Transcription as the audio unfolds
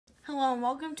Hello and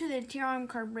welcome to the TRM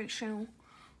Card Break channel.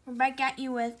 We're back at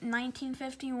you with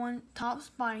 1951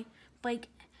 Topps by Blake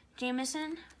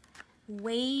Jamieson,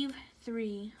 Wave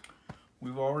 3.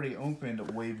 We've already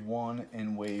opened Wave 1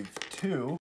 and Wave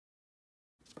 2.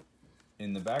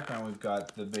 In the background, we've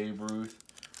got the Babe Ruth,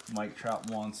 Mike Trout,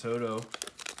 Juan Soto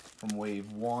from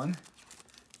Wave 1.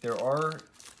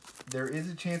 There is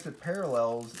a chance at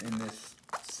parallels in this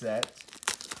set.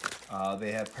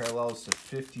 They have parallels to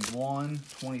 51,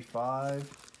 25,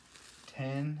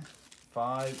 10,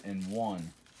 5, and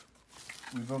 1.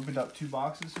 We've opened up 2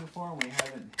 boxes so far. We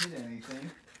haven't hit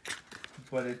anything,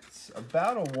 but it's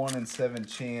about a 1 in 7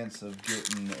 chance of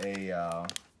getting a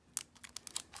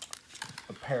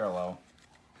parallel.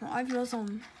 Well, I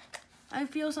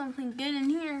feel something good in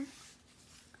here,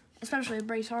 especially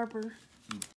Bryce Harper.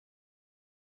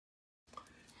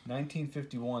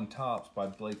 1951 Topps by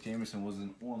Blake Jamieson was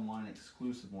an online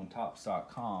exclusive on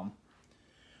Topps.com.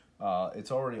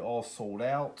 It's already all sold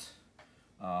out.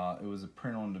 It was a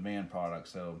print-on-demand product,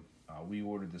 so we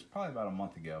ordered this probably about a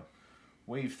month ago.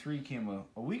 Wave 3 came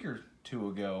a week or 2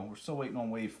 ago. We're still waiting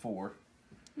on Wave 4.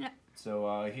 Yeah.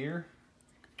 So here,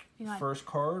 first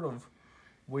card of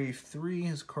Wave 3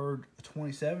 is card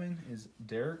 27 is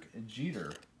Derek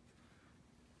Jeter.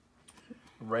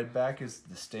 Red back is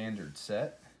the standard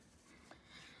set.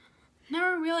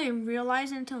 Never really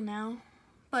realized until now,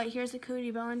 but here's the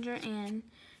Cody Bellinger, and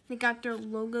they got their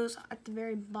logos at the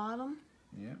very bottom.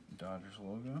 Yep, Dodgers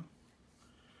logo.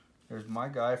 There's my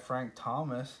guy, Frank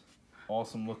Thomas.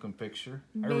 Awesome looking picture.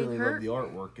 I really love the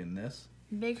artwork in this.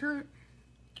 Big Hurt.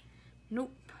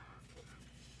 Nope.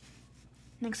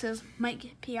 Next is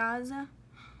Mike Piazza.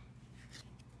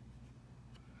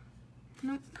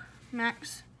 Nope.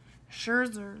 Max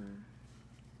Scherzer.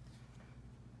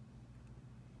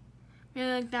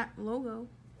 Really like that logo.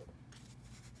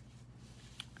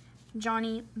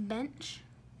 Johnny Bench.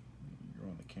 You're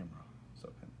on the camera. What's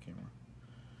up in the camera?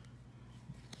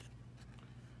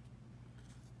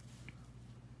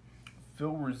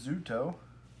 Phil Rizzuto.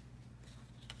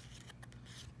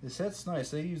 This set's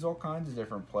nice. They use all kinds of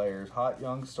different players. Hot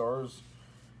young stars.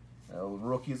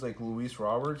 Rookies like Luis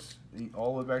Roberts.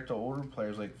 All the way back to older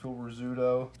players like Phil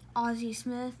Rizzuto. Ozzie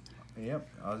Smith. Yep,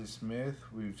 Ozzie Smith.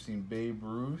 We've seen Babe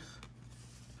Ruth.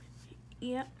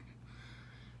 Yep.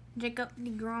 Jacob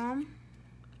deGrom.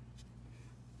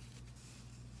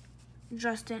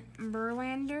 Justin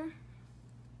Verlander.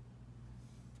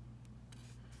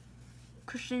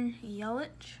 Christian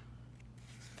Yelich.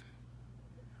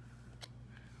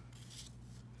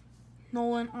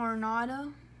 Nolan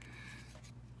Arenado.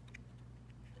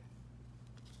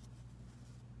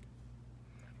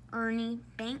 Ernie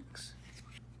Banks.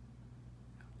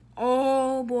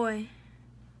 Oh boy.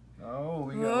 Oh,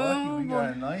 we got lucky. We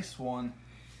got a nice one.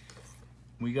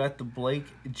 We got the Blake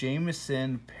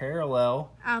Jamieson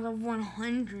parallel. Out of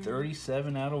 100.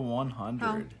 37 out of 100.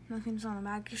 Oh, nothing's on the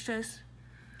back. It's just...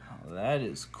 Oh, that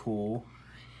is cool.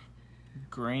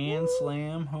 Grand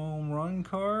Slam home run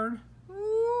card.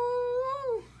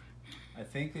 Ooh. I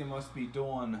think they must be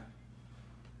doing...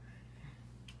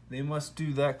 They must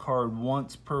do that card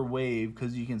once per wave,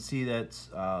 because you can see that's...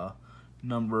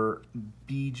 number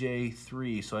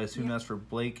BJ3, so I assume that's for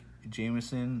Blake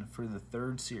Jamieson for the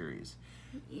 3rd series.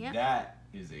 Yep. That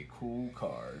is a cool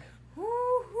card. Woo,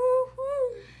 woo,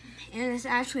 woo. And it's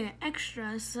actually an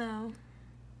extra, so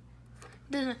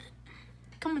it doesn't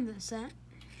come with the set.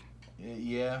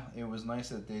 Yeah, it was nice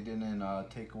that they didn't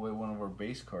take away one of our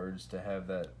base cards to have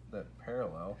that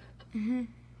parallel.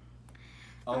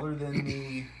 Other than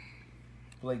the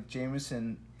Blake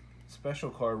Jamieson special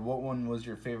card, what one was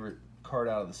your favorite card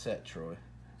out of the set, Troy?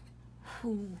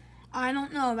 Ooh, I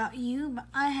don't know about you, but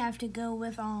I have to go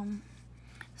with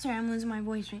sorry, I'm losing my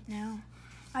voice right now.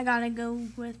 I gotta go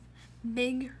with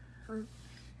Big Hurt.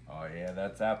 Oh yeah,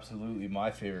 that's absolutely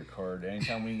my favorite card.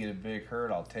 Anytime we can get a Big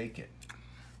Hurt, I'll take it.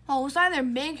 Oh, it's either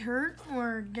Big Hurt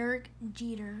or Derek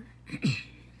Jeter.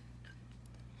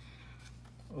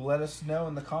 Let us know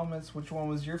in the comments which one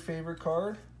was your favorite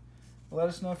card. Let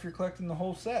us know if you're collecting the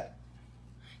whole set.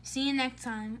 See you next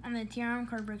time on the TRM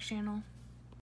Card Break channel.